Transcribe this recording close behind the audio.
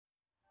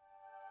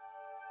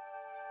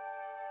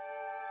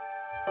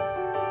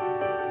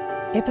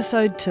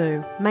Episode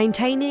 2,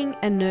 Maintaining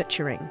and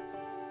Nurturing.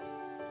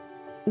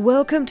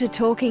 Welcome to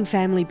Talking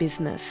Family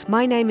Business.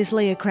 My name is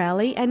Leah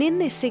Crowley, and in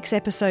this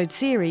 6-episode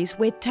series,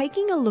 we're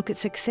taking a look at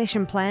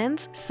succession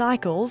plans,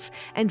 cycles,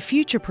 and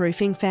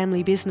future-proofing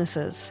family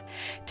businesses.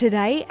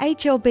 Today,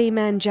 HLB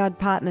Man Judd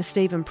partner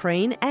Stephen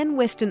Preen and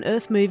Western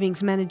Earth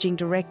Moving's Managing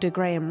Director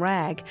Graham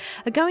Ragg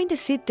are going to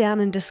sit down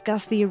and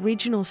discuss the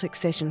original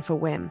succession for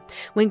WEM,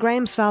 when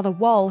Graham's father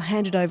Wal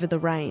handed over the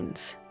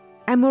reins.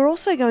 And we're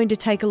also going to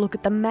take a look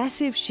at the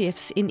massive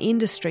shifts in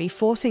industry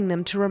forcing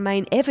them to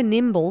remain ever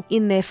nimble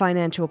in their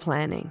financial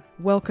planning.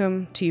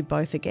 Welcome to you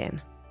both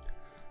again.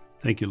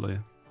 Thank you,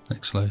 Leah.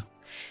 Thanks, Leah.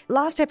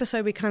 Last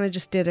episode we kind of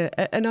just did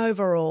an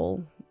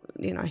overall,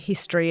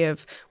 history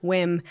of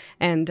WEM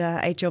and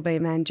HLB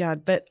Man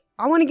Judd, but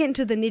I want to get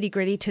into the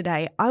nitty-gritty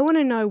today. I want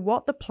to know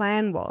what the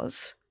plan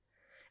was,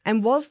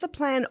 and was the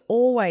plan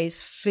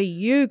always for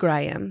you,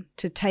 Graham,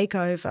 to take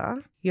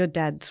over your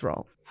dad's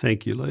role?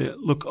 Thank you, Leah.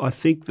 Look, I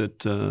think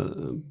that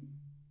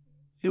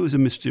it was a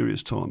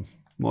mysterious time.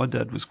 My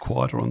dad was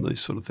quieter on these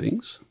sort of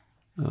things.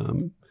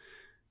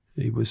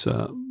 He was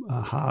a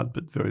hard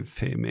but very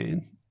fair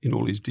man in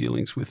all his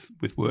dealings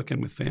with work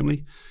and with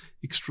family.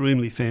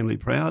 Extremely family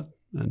proud,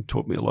 and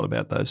taught me a lot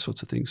about those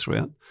sorts of things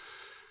throughout,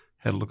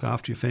 how to look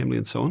after your family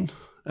and so on.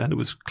 And it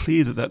was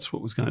clear that that's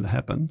what was going to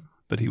happen,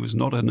 but he was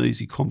not an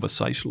easy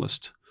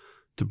conversationalist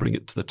to bring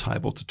it to the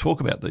table to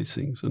talk about these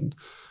things. And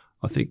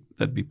I think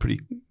that'd be pretty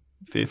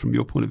fair from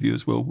your point of view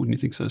as well, wouldn't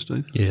you think so,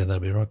 Steve? Yeah,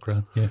 that'd be right,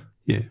 Graham.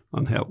 Yeah,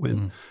 on how it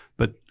went.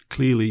 But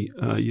clearly,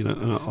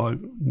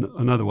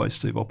 another way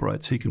Steve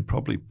operates, he can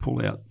probably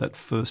pull out that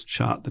first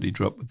chart that he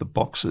drew up with the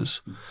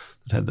boxes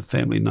that had the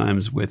family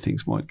names where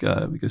things might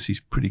go, because he's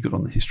pretty good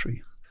on the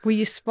history. Were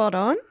you spot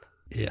on?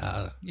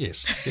 Yeah,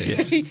 yes.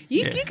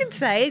 You can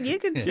say it. You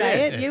can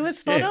say it. You were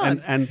spot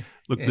on. And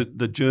look,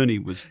 the journey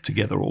was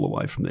together all the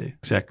way from there,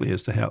 exactly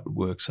as to how it would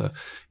work. So,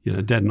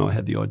 Dad and I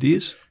had the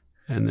ideas,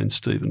 and then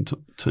Steve and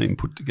team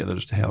put together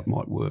as to how it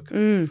might work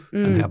and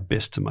how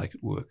best to make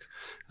it work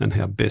and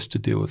how best to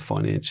deal with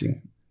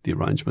financing the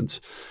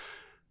arrangements.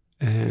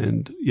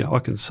 And, I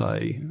can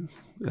say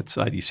that's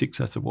 86,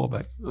 that's a while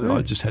back.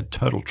 I just had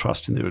total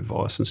trust in their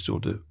advice and still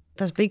do.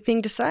 That's a big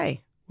thing to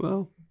say.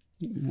 Well,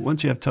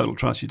 once you have total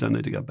trust, you don't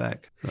need to go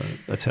back. So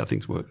that's how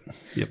things work.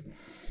 Yep.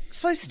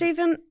 So,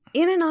 Stephen,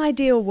 in an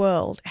ideal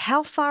world,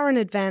 how far in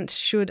advance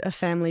should a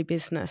family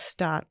business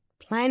start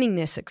planning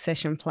their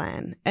succession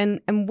plan,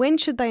 and when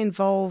should they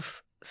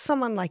involve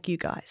someone like you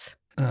guys?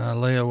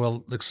 Leah,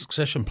 well, the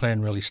succession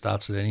plan really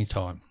starts at any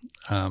time.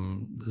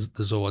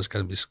 There's always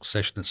going to be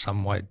succession in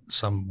some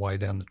way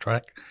down the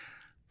track,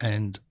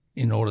 and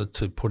in order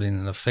to put in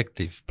an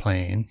effective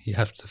plan, you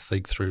have to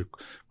think through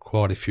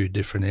quite a few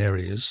different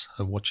areas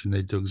of what you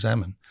need to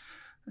examine.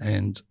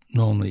 And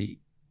normally,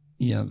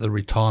 the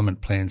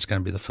retirement plan is going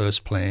to be the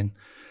first plan,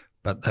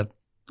 but that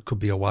could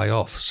be a way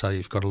off. So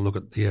you've got to look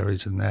at the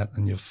areas in that,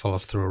 and you follow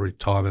through a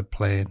retirement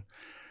plan,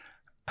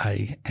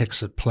 a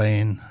exit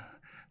plan,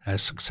 a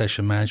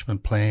succession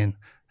management plan,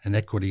 an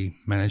equity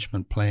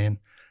management plan,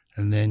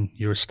 and then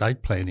your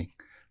estate planning.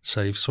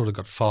 So you've sort of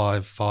got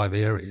five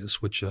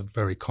areas which are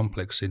very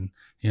complex in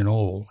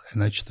all,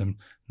 and each of them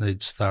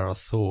needs thorough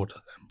thought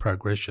and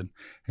progression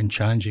and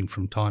changing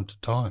from time to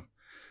time.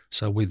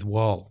 So with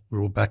Wal, we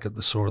were back at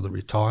the sort of the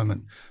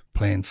retirement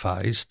plan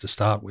phase to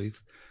start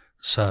with.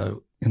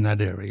 So in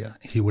that area,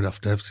 he would have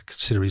to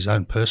consider his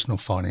own personal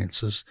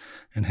finances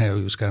and how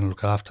he was going to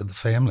look after the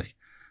family,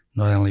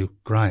 not only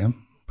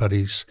Graham, but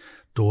his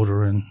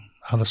daughter and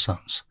other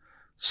sons.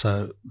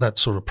 So that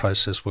sort of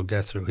process will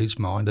go through his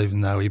mind, even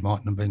though he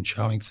mightn't have been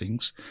showing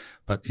things.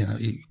 But,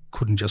 he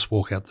couldn't just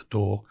walk out the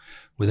door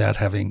without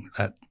having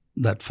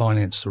that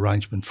finance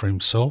arrangement for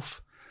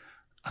himself.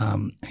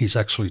 His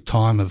actually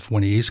time of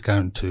when he is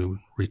going to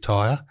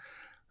retire,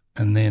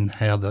 and then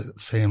how the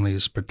family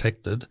is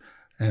protected,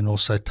 and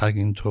also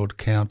taking into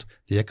account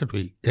the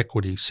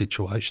equity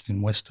situation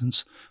in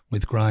Westerns,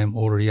 with Graham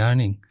already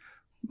owning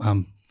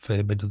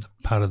fair bit of the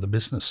part of the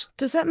business.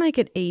 Does that make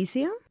it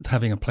easier?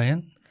 Having a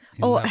plan?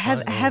 Or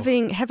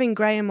having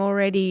Graham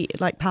already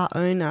part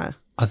owner?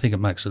 I think it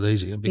makes it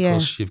easier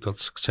because you've got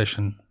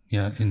succession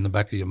in the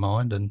back of your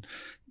mind, and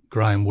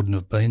Graham wouldn't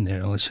have been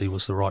there unless he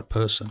was the right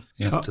person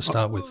to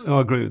start with.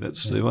 I agree with that,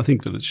 Steve. I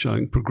think that it's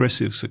showing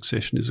progressive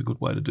succession is a good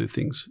way to do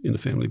things in a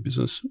family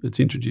business. It's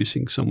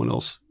introducing someone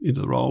else into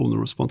the role and the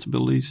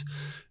responsibilities.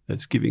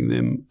 It's giving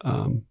them,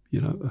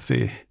 a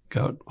fair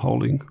go at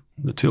holding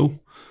the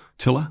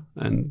tiller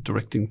and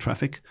directing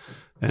traffic.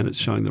 And it's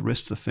showing the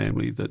rest of the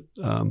family that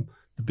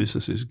the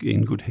business is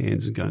in good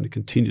hands and going to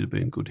continue to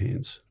be in good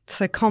hands.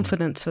 So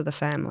confidence for the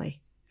family.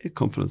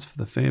 Confidence for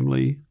the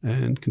family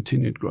and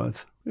continued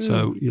growth.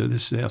 So,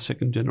 this is our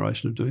second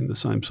generation of doing the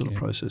same sort of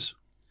process.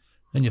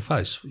 And you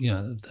face,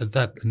 at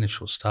that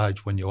initial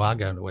stage when you are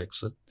going to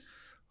exit,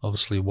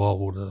 obviously Wal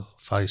would have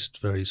faced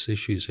various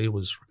issues he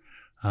was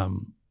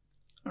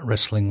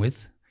wrestling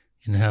with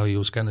in how he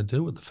was going to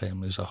deal with the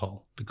family as a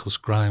whole, because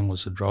Graham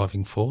was a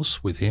driving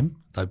force with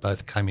him. They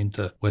both came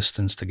into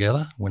Westerns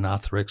together when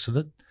Arthur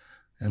exited,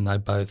 and they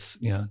both,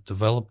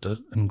 developed it,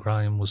 and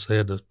Graham was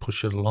there to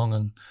push it along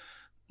and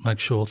make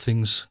sure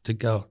things did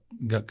go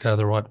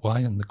the right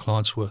way, and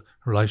the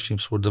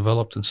relationships were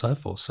developed and so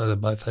forth. So they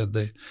both had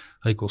their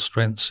equal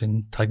strengths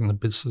in taking the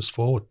business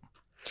forward.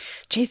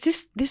 Geez,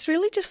 this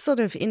really just sort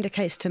of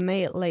indicates to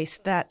me at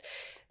least that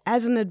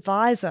as an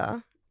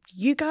advisor,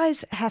 you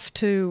guys have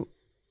to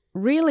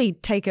really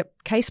take it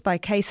case by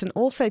case and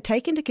also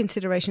take into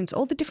considerations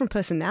all the different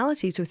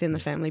personalities within the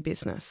family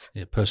business.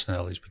 Yeah,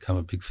 personalities become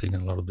a big thing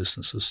in a lot of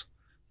businesses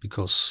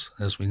because,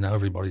 as we know,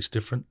 everybody's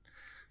different.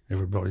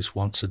 Everybody's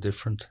wants are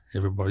different.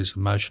 Everybody's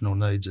emotional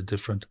needs are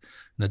different.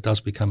 And it does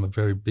become a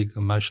very big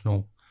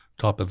emotional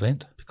type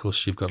event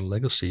because you've got a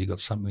legacy. You've got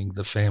something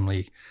the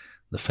family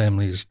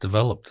has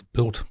developed,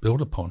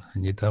 built upon,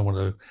 and you don't want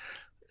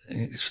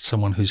to,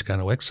 someone who's going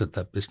to exit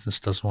that business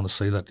doesn't want to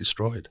see that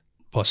destroyed.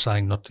 By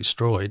saying not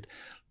destroyed,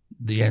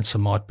 the answer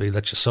might be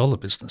that you sell the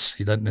business.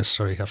 You don't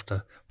necessarily have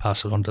to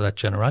pass it on to that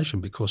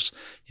generation because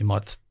you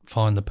might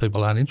find that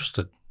people aren't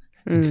interested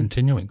in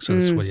continuing. So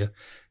that's where you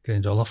get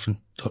into a lot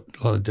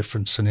of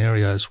different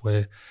scenarios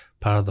where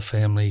part of the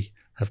family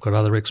have got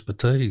other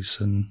expertise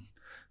and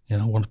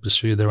want to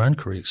pursue their own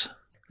careers.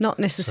 Not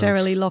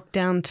necessarily locked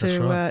down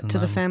to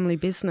the family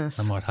business.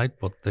 They might hate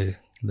what their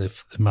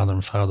mother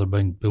and father have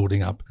been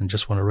building up and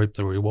just want to reap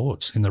the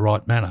rewards in the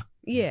right manner.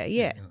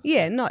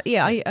 I know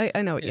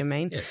what you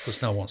mean. Yeah,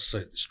 because no one wants to see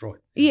it destroyed.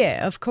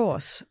 Yeah, of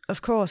course.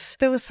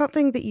 There was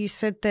something that you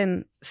said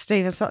then,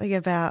 Stephen, something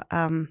about,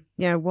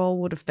 Wal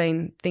would have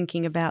been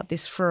thinking about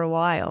this for a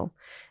while.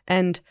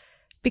 And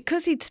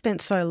because he'd spent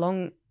so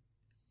long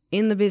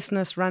in the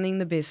business, running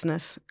the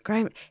business,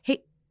 Graham,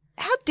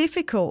 how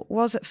difficult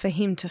was it for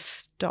him to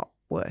stop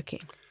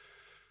working?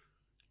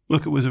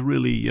 Look, it was a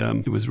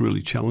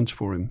really challenge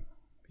for him.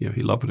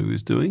 He loved what he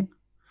was doing.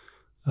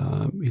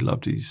 He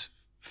loved his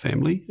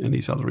family and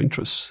his other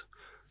interests.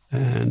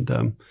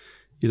 And,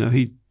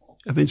 he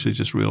eventually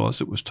just realised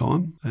it was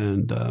time.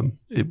 And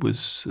it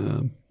was,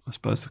 I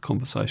suppose, the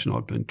conversation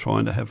I'd been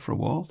trying to have for a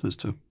while as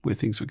to where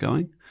things were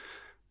going.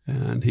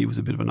 And he was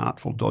a bit of an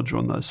artful dodger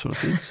on those sort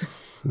of things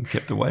and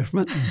kept away from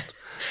it. And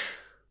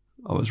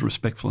I was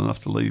respectful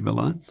enough to leave him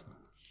alone.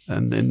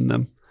 And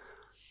then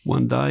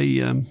one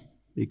day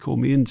he called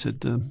me in and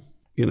said, you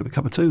can have a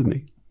cup of tea with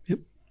me.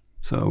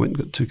 So I went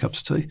and got 2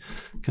 cups of tea,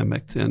 came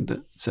back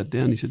down, sat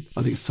down. He said,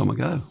 I think it's time I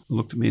go.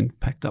 Looked at me and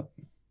packed up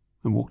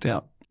and walked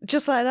out.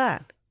 Just like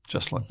that?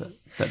 Just like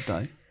that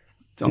day,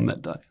 on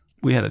that day.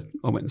 I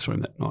went and saw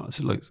him that night. I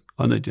said, look,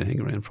 I need you to hang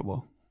around for a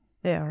while.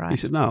 Yeah, right. He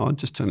said, no, I'm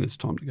just telling you it's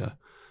time to go.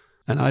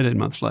 And 18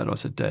 months later, I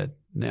said, Dad,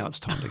 now it's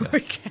time to go.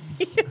 Okay.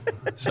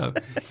 So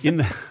in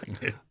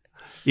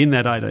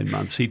that 18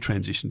 months, he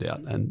transitioned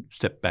out and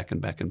stepped back and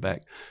back and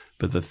back.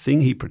 But the thing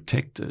he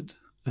protected,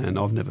 and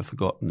I've never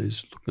forgotten,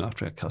 is looking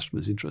after our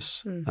customers'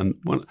 interests. And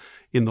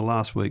in the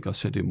last week, I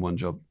said to him one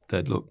job,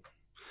 Dad, look,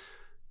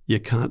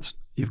 you've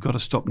got to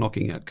stop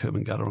knocking out curb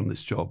and gutter on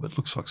this job. It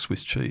looks like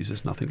Swiss cheese.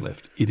 There's nothing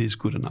left. It is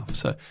good enough.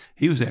 So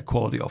he was our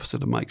quality officer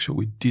to make sure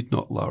we did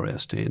not lower our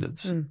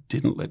standards,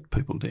 didn't let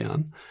people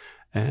down.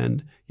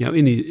 And,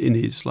 in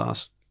his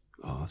last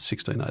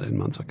 16, 18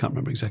 months, I can't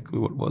remember exactly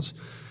what it was,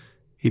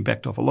 he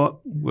backed off a lot,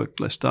 worked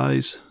less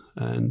days,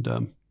 and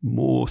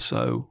more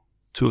so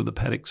toured the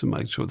paddocks and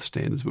made sure the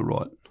standards were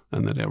right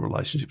and that our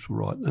relationships were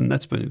right. And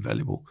that's been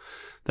invaluable.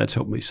 That's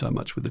helped me so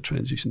much with the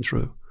transition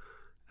through.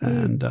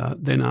 And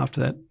then after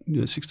that,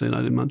 16,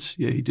 18 months,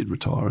 he did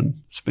retire and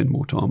spend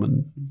more time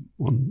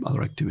on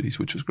other activities,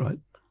 which was great.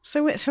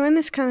 So when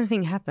this kind of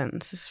thing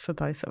happens, this is for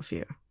both of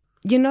you,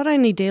 you're not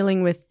only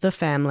dealing with the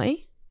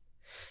family,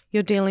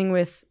 you're dealing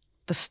with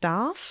the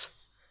staff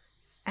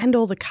and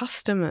all the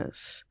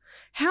customers.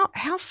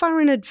 How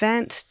far in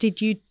advance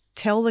did you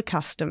tell the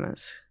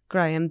customers,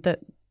 Graham, that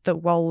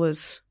Wal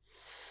was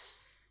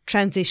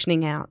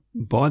transitioning out?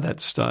 By that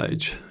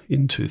stage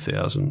in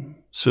 2000,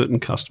 certain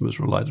customers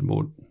related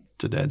more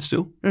to Dad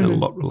still, and a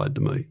lot related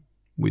to me.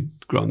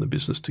 We'd grown the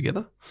business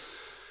together,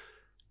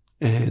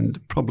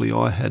 and probably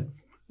I had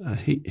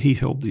he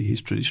held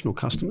his traditional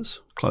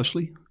customers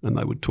closely, and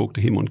they would talk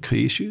to him on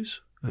key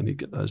issues, and he'd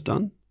get those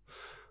done.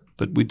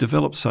 But we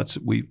developed such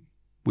that we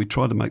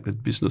tried to make the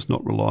business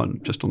not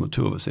reliant just on the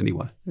two of us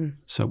anyway.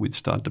 So we'd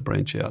start to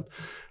branch out.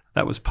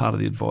 That was part of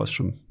the advice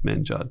from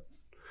Manjard.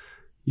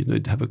 You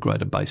need to have a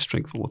greater base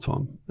strength all the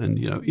time. And,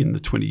 in the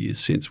 20 years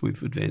since,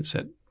 we've advanced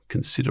that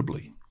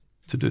considerably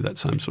to do that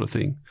same sort of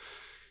thing.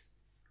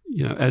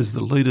 As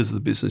the leaders of the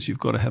business, you've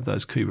got to have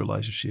those key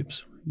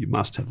relationships. You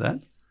must have that.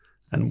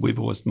 And we've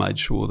always made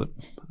sure that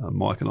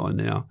Mike and I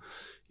now,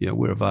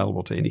 we're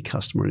available to any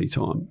customer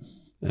anytime.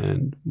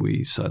 And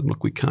we say,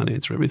 look, we can't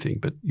answer everything,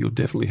 but you'll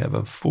definitely have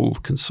a full,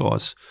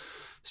 concise,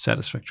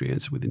 satisfactory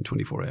answer within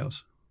 24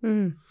 hours.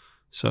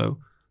 So,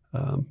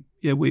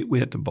 we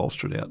had to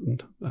bolster it out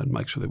and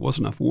make sure there was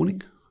enough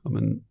warning. I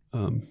mean,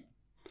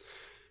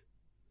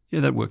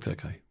 that worked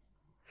okay.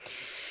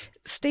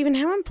 Stephen,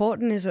 how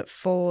important is it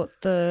for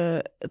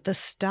the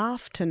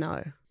staff to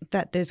know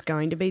that there's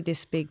going to be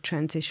this big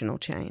transitional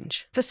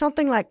change? For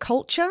something like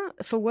culture,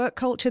 for work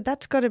culture,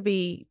 that's got to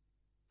be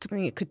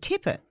something that could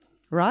tip it.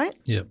 right?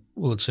 Yeah.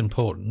 Well, it's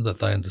important that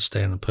they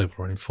understand and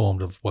people are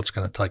informed of what's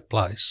going to take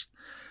place.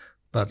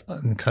 But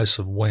in the case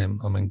of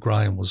WEM, I mean,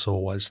 Graham was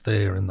always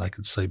there and they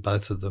could see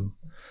both of them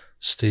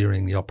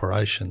steering the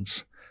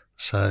operations.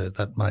 So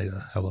that made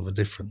a hell of a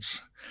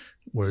difference.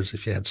 Whereas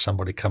if you had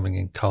somebody coming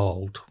in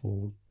cold,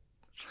 well,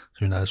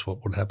 who knows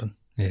what would happen.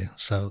 Yeah,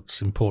 so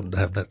it's important to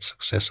have that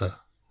successor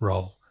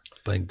role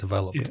being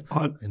developed. Yeah,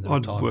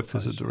 I'd worked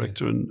as a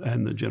director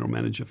and the general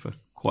manager for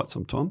quite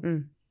some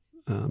time,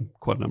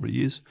 quite a number of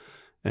years.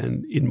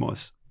 And in my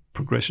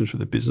progression through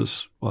the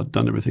business, I'd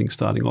done everything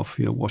starting off,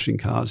 washing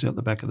cars out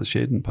the back of the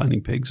shed and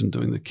painting pegs and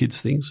doing the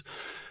kids' things,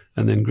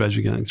 and then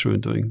gradually going through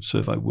and doing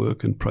survey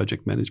work and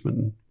project management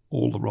and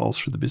all the roles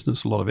through the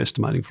business, a lot of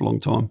estimating for a long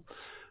time,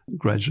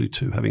 gradually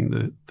to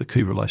having the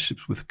key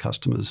relationships with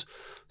customers,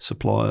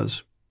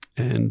 suppliers,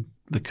 and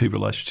the key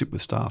relationship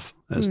with staff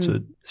as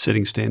to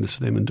setting standards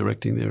for them and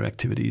directing their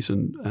activities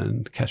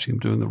and catching them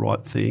doing the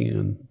right thing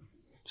and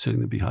setting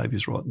the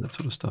behaviours right and that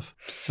sort of stuff.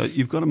 So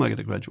you've got to make it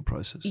a gradual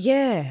process.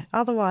 Yeah,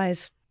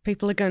 otherwise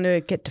people are going to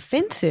get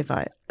defensive.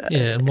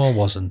 Yeah, and Wal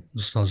wasn't,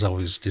 it's not as though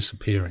he was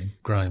disappearing.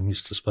 Graham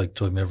used to speak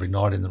to him every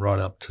night in the ride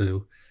up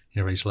to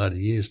his later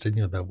years, didn't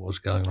you, about what was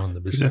going on in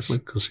the business? Exactly.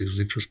 Because he was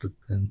interested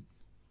and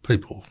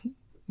people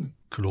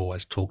could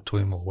always talk to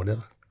him or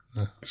whatever.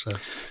 So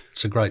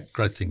it's a great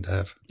thing to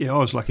have. Yeah, I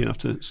was lucky enough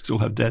to still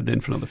have Dad then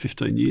for another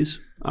 15 years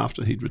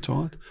after he'd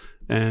retired.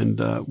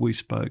 And we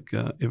spoke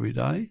every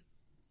day.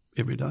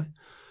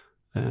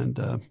 And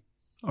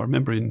I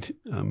remember in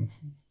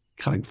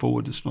cutting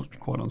forward, it's not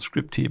quite on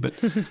script here, but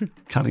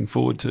cutting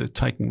forward to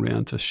taking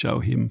round to show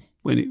him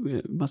when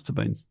it must have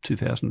been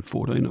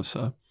 2014 or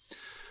so.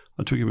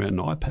 I took him around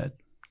an iPad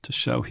to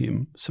show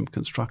him some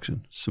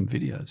construction, some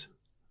videos,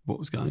 what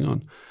was going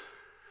on.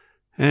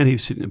 And he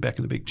was sitting back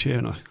in a big chair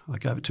and I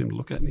gave it to him to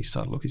look at and he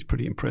started looking. He's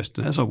pretty impressed.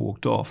 And as I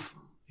walked off,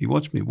 he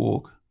watched me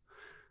walk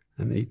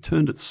and he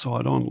turned it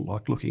side on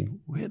like looking,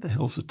 where the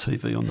hell's the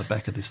TV on the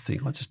back of this thing?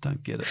 I just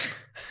don't get it.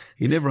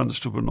 He never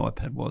understood what an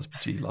iPad was,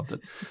 but he loved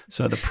it.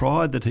 So the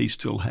pride that he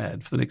still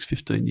had for the next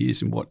 15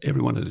 years in what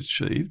everyone had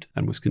achieved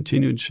and was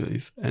continuing to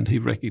achieve, and he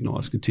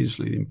recognised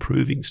continuously the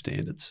improving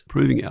standards,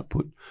 improving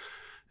output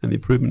and the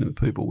improvement in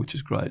the people, which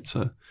is great.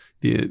 So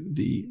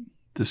the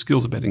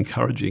skills about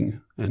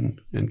encouraging and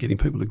getting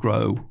people to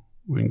grow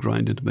were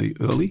ingrained into me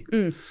early.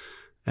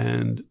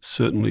 And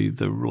certainly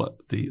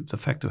the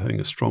fact of having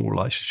a strong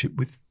relationship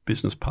with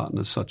business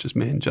partners such as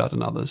Man Judd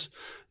and others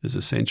is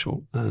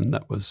essential. And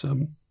that was,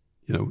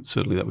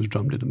 certainly that was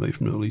drummed into me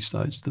from an early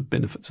stage, the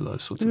benefits of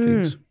those sorts of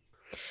things.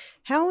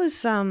 How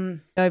has,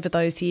 over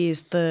those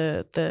years,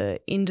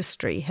 the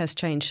industry has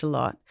changed a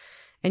lot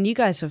and you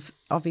guys have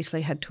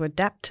obviously had to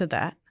adapt to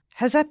that.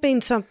 Has that been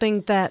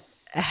something that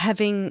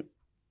having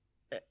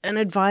an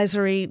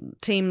advisory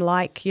team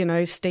like,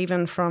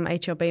 Stephen from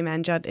HLB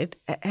Man Judd,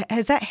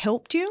 has that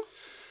helped you?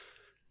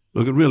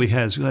 Look, it really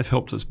has. They've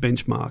helped us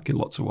benchmark in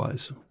lots of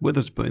ways,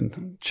 whether it's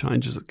been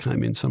changes that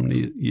came in some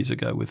years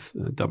ago with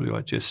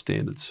WHS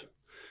standards,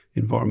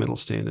 environmental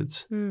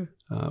standards,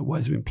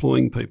 ways of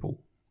employing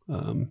people,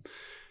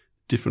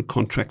 different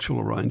contractual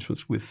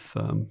arrangements with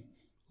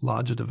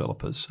larger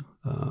developers,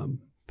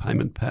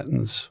 payment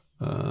patterns,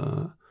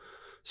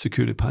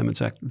 Security Payments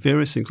Act,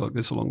 various things like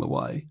this along the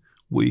way.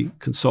 We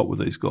consult with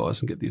these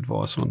guys and get the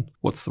advice on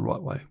what's the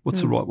right way.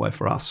 What's the right way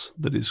for us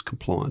that is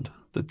compliant,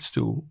 that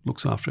still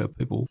looks after our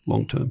people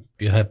long term.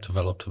 You have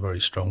developed a very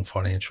strong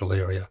financial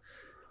area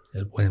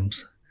at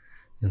WEMS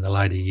in the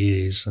later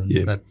years, and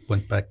that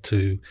went back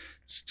to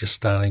just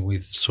starting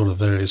with sort of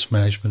various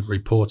management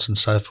reports and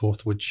so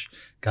forth, which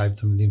gave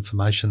them the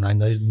information they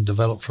needed and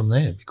developed from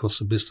there because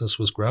the business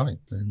was growing.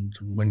 And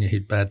when you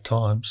hit bad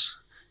times,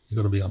 you've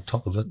got to be on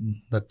top of it,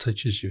 and that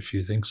teaches you a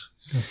few things.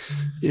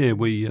 Yeah,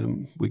 we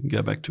can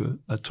go back to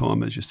a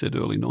time, as you said,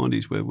 early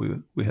 90s, where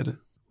we had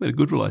a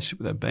good relationship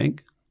with our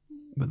bank,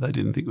 but they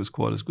didn't think it was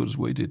quite as good as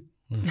we did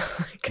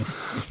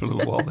for a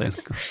little while then.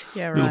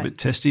 Yeah, right. A little bit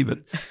testy, but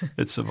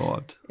it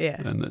survived.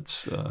 Yeah. And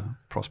it's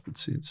prospered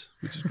since,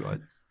 which is great.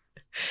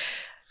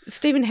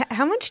 Stephen,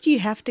 how much do you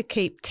have to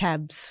keep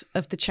tabs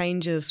of the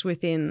changes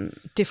within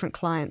different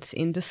clients'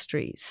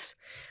 industries?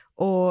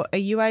 Or are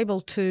you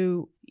able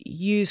to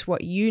use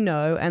what you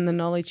know and the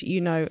knowledge you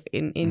know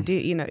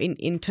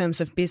in terms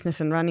of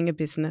business and running a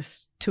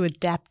business to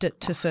adapt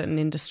it to certain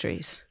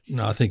industries?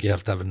 No, I think you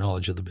have to have a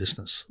knowledge of the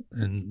business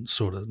and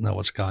sort of know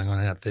what's going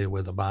on out there,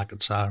 where the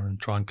markets are, and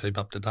try and keep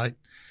up to date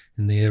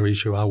in the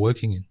areas you are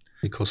working in,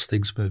 because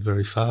things move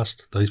very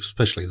fast,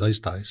 especially these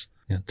days.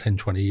 10,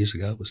 20 years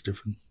ago it was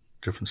different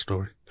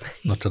story.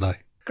 Not today.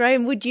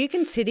 Graham, would you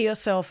consider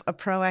yourself a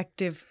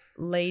proactive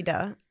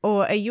leader,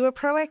 or are you a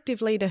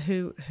proactive leader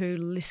who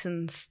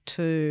listens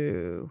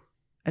to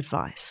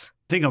advice?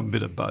 I think I'm a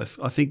bit of both.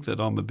 I think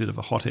that I'm a bit of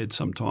a hothead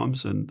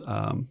sometimes, and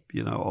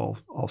I'll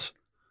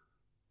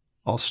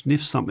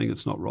sniff something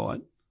that's not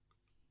right,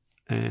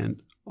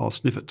 and I'll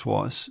sniff it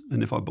twice,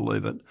 and if I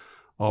believe it,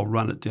 I'll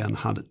run it down,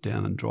 hunt it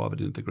down, and drive it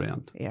into the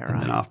ground. Yeah, right.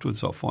 And then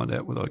afterwards, I'll find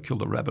out whether I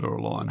killed a rabbit or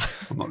a lion.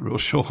 I'm not real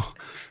sure,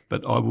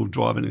 but I will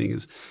drive anything.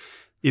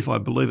 If I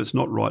believe it's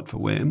not right for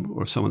WAM,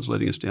 or if someone's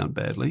letting us down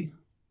badly,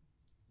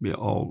 yeah,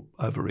 I'll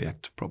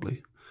overreact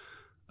probably.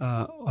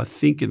 I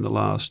think in the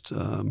last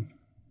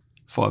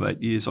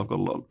 5-8 years, I've got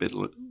a lot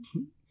better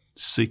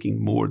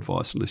seeking more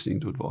advice and listening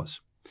to advice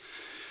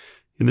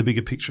in the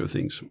bigger picture of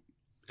things,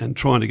 and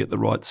trying to get the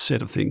right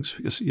set of things,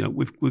 because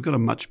we've got a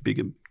much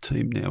bigger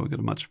team now. We've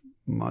got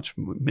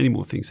many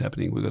more things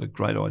happening. We've got a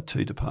great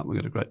IT department. We've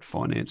got a great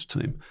finance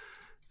team,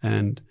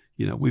 and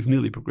we've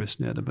nearly progressed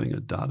now to being a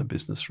data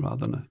business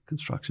rather than a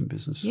construction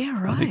business. Yeah,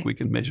 right. I think we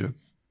can measure.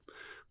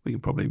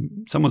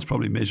 Someone's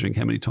probably measuring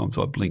how many times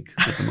I blink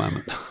at the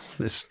moment.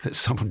 There's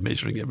someone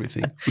measuring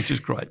everything, which is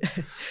great.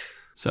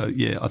 So,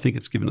 yeah, I think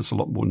it's given us a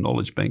lot more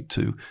knowledge bank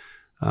to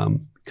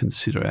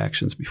consider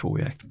actions before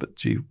we act. But,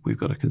 gee, we've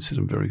got to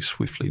consider them very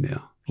swiftly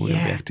now. We're going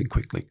to be acting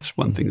quickly. It's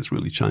one thing that's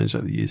really changed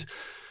over the years.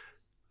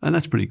 And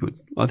that's pretty good.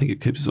 I think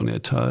it keeps us on our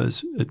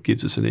toes. It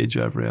gives us an edge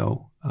over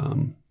our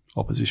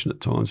opposition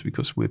at times,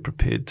 because we're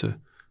prepared to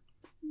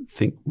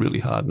think really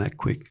hard and act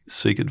quick,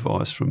 seek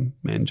advice from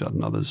Manjot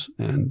and others,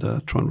 and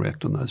try and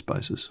react on those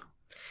bases.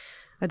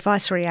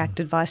 Advice, react.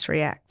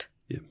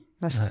 Yeah.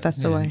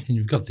 That's the way. And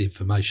you've got the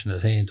information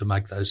at hand to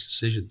make those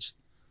decisions.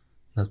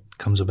 That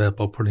comes about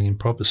by putting in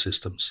proper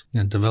systems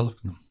and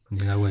developing them. And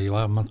you know where you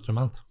are month to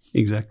month.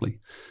 Exactly.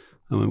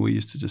 I mean, we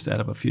used to just add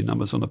up a few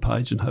numbers on a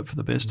page and hope for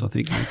the best, I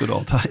think, in the good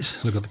old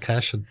days. Look at the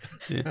cash and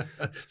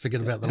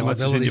forget about the liabilities. How much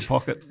is in your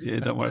pocket? Yeah,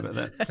 don't worry about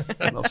that.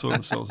 They'll sort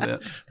themselves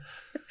out.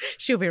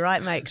 She'll be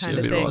right, mate, kind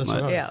of thing. She'll be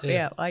right, mate.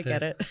 Yeah, I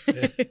get it.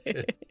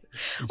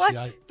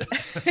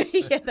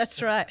 Yeah,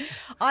 that's right.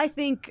 I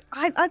think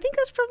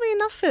that's probably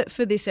enough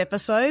for this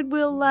episode.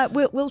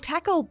 We'll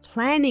tackle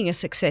planning a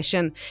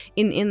succession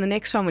in the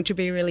next one, which will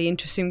be really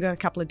interesting. We've got a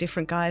couple of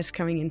different guys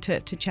coming in to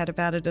chat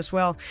about it as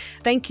well.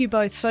 Thank you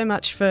both so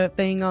much for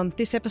being on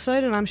this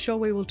episode, and I'm sure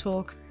we will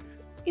talk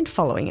in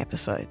following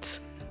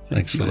episodes.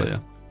 Thanks,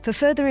 Leah. For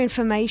further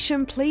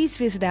information, please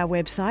visit our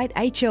website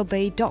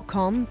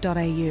hlb.com.au.